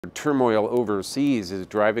Turmoil overseas is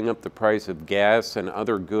driving up the price of gas and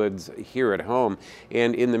other goods here at home.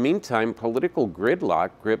 And in the meantime, political gridlock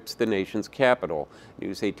grips the nation's capital.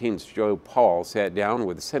 News 18's Joe Paul sat down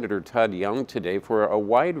with Senator Todd Young today for a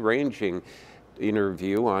wide-ranging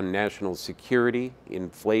interview on national security,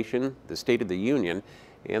 inflation, the State of the Union,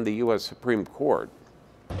 and the U.S. Supreme Court.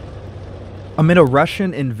 Amid a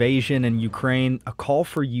Russian invasion in Ukraine, a call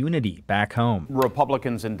for unity back home.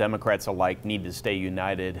 Republicans and Democrats alike need to stay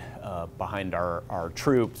united behind our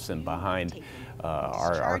troops and behind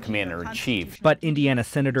our commander-in-chief. But Indiana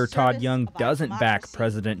Senator Todd Young doesn't back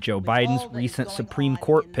President Joe Biden's recent Supreme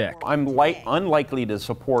Court pick. I'm unlikely to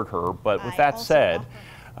support her, but with that said,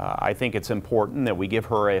 I think it's important that we give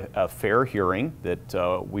her a fair hearing,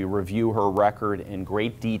 that we review her record in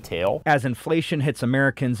great detail. As inflation hits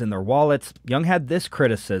Americans in their wallets, Young had this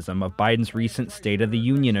criticism of Biden's recent State of the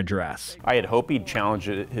Union address. I had hoped he'd challenge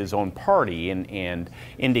his own party and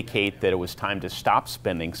indicate that it was time to stop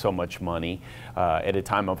spending so much money at a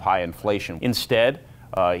time of high inflation. Instead,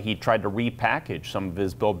 he tried to repackage some of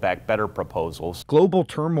his Build Back Better proposals. Global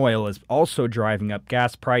turmoil is also driving up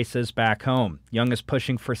gas prices back home. Young is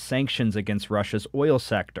pushing for sanctions against Russia's oil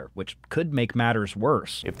sector, which could make matters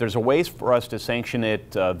worse. If there's a way for us to sanction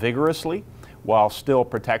it vigorously, while still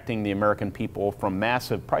protecting the American people from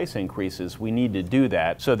massive price increases, we need to do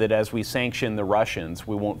that so that as we sanction the Russians,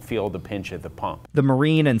 we won't feel the pinch at the pump. The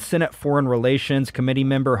Marine and Senate Foreign Relations Committee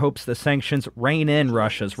member hopes the sanctions rein in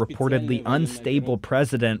Russia's reportedly unstable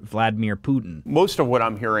president, Vladimir Putin. Most of what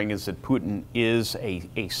I'm hearing is that Putin is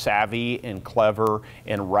a savvy and clever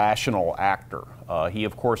and rational actor. He,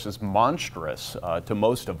 of course, is monstrous to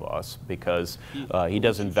most of us because he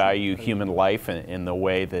doesn't value human life in the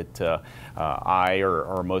way that I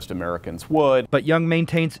or most Americans would. But Young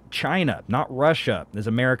maintains China, not Russia, is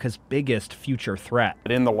America's biggest future threat.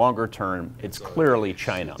 But in the longer term, it's clearly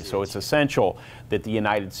China. So it's essential that the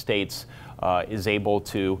United States is able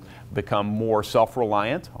to become more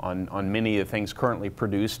self-reliant on many of the things currently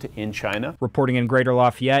produced in China. Reporting in Greater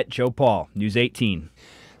Lafayette, Joe Paul, News 18.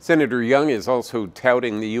 Senator Young is also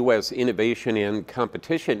touting the U.S. Innovation and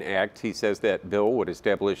Competition Act. He says that bill would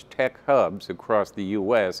establish tech hubs across the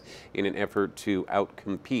U.S. in an effort to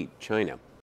outcompete China.